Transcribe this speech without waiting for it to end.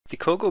The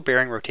COGO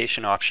bearing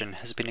rotation option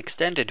has been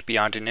extended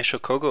beyond initial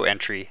COGO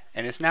entry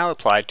and is now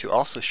applied to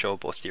also show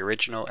both the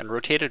original and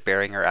rotated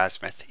bearing or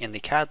azimuth in the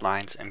CAD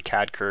lines and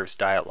CAD curves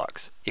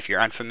dialogs. If you're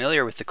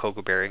unfamiliar with the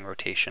COGO bearing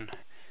rotation,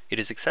 it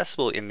is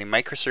accessible in the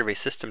MicroSurvey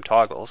system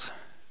toggles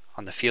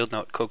on the field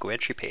note COGO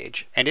entry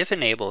page, and if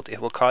enabled, it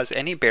will cause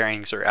any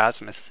bearings or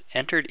azimuths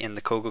entered in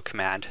the COGO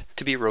command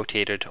to be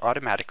rotated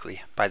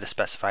automatically by the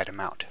specified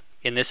amount.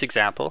 In this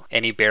example,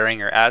 any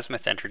bearing or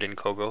azimuth entered in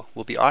COGO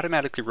will be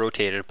automatically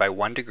rotated by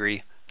 1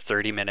 degree,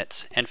 30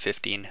 minutes, and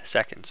 15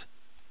 seconds.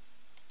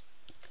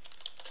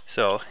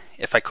 So,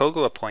 if I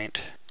COGO a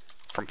point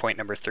from point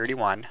number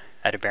 31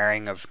 at a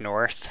bearing of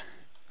north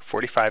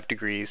 45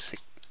 degrees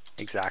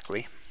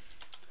exactly,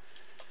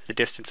 the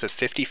distance of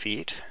 50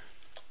 feet,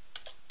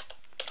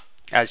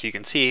 as you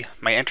can see,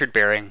 my entered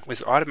bearing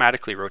was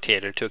automatically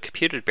rotated to a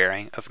computed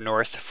bearing of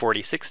north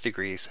 46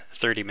 degrees,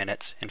 30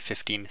 minutes, and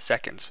 15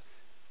 seconds.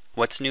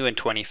 What's new in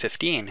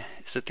 2015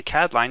 is that the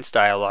CAD lines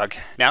dialog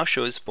now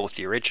shows both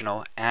the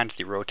original and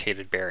the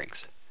rotated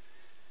bearings.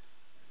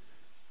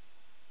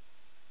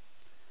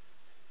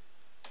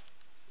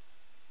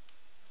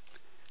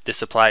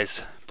 This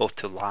applies both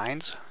to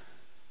lines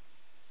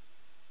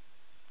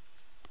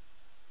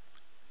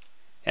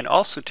and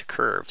also to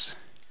curves,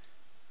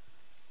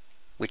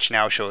 which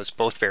now shows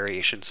both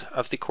variations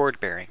of the chord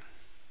bearing.